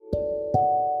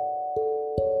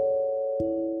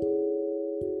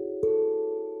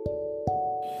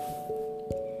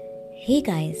Hey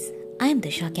guys, I'm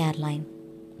Disha Caroline,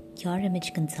 your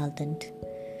image consultant.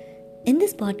 In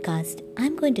this podcast,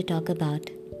 I'm going to talk about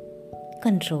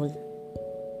control.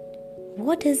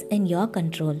 What is in your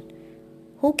control?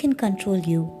 Who can control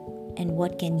you? And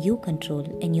what can you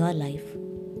control in your life?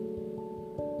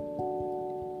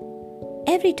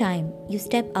 Every time you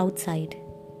step outside,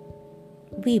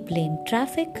 we blame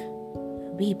traffic,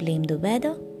 we blame the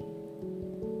weather,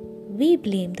 we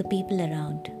blame the people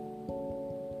around.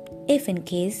 If in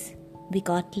case we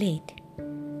got late.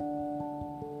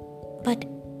 But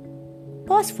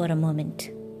pause for a moment.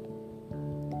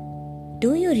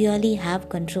 Do you really have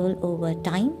control over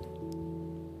time,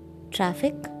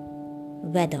 traffic,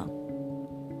 weather?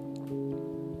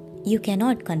 You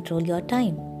cannot control your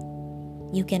time.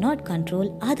 You cannot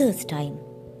control others' time.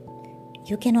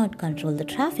 You cannot control the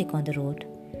traffic on the road.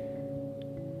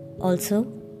 Also,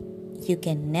 you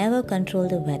can never control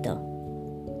the weather.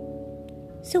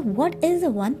 So what is the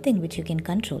one thing which you can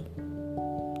control?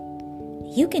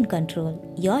 You can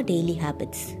control your daily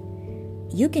habits.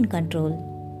 You can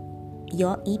control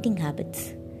your eating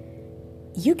habits.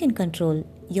 You can control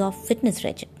your fitness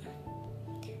regime.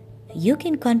 You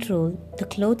can control the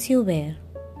clothes you wear.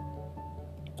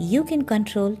 You can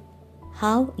control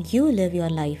how you live your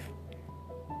life.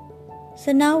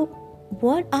 So now,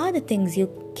 what are the things you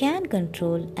can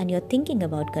control and you're thinking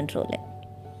about controlling?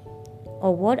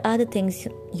 Or what are the things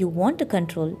you want to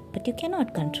control but you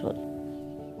cannot control?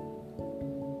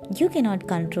 You cannot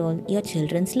control your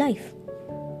children's life.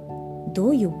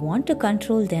 Though you want to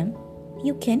control them,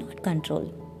 you cannot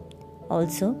control.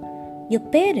 Also, your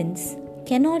parents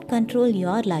cannot control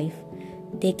your life.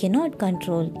 They cannot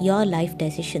control your life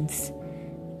decisions.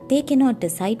 They cannot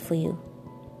decide for you.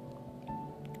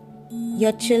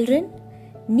 Your children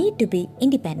need to be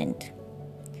independent.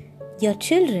 Your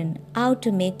children are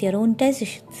to make their own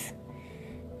decisions.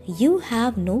 You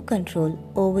have no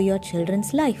control over your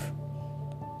children's life.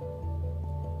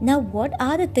 Now, what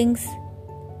are the things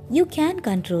you can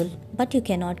control but you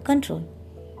cannot control?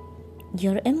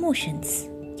 Your emotions,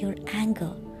 your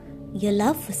anger, your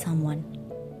love for someone,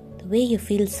 the way you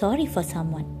feel sorry for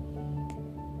someone.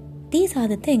 These are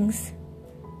the things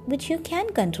which you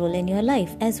can control in your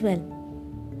life as well.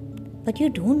 But you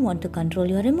don't want to control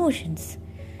your emotions.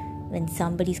 When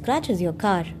somebody scratches your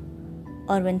car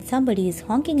or when somebody is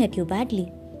honking at you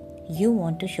badly, you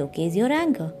want to showcase your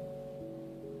anger.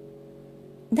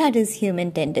 That is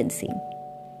human tendency.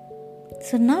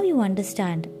 So now you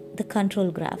understand the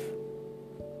control graph.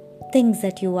 Things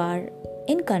that you are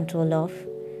in control of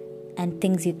and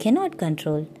things you cannot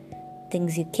control,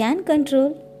 things you can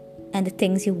control and the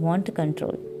things you want to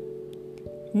control.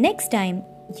 Next time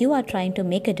you are trying to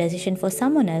make a decision for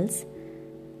someone else,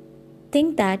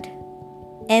 think that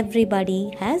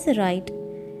everybody has a right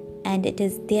and it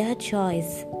is their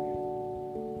choice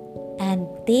and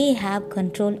they have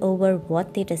control over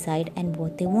what they decide and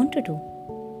what they want to do.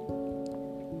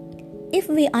 If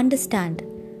we understand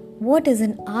what is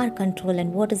in our control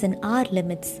and what is in our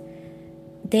limits,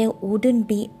 there wouldn't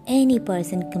be any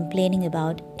person complaining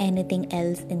about anything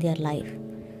else in their life.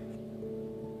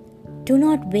 Do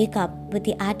not wake up with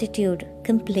the attitude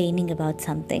complaining about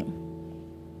something.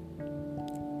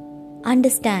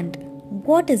 Understand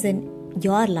what is in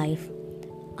your life.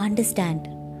 Understand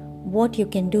what you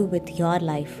can do with your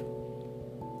life.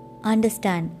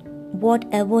 Understand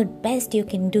whatever best you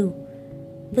can do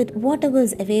with whatever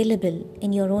is available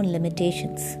in your own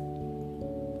limitations.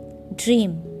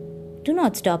 Dream. Do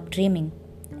not stop dreaming.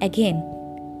 Again,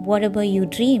 whatever you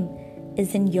dream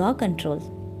is in your control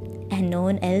and no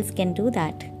one else can do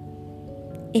that.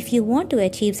 If you want to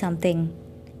achieve something,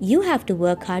 you have to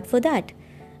work hard for that.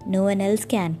 No one else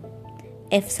can.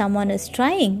 If someone is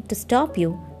trying to stop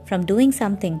you from doing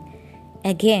something,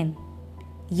 again,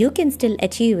 you can still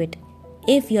achieve it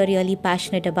if you're really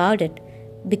passionate about it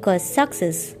because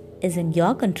success is in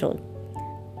your control.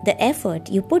 The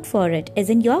effort you put for it is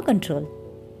in your control.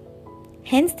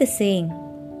 Hence the saying,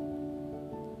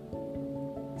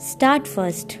 start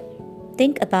first,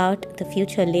 think about the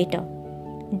future later.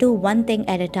 Do one thing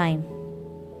at a time.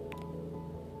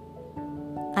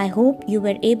 I hope you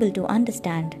were able to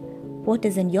understand what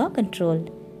is in your control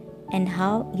and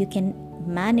how you can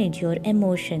manage your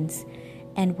emotions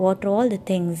and what are all the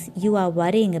things you are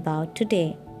worrying about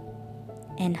today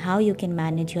and how you can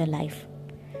manage your life.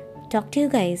 Talk to you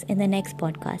guys in the next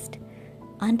podcast.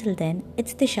 Until then,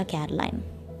 it's Disha Caroline.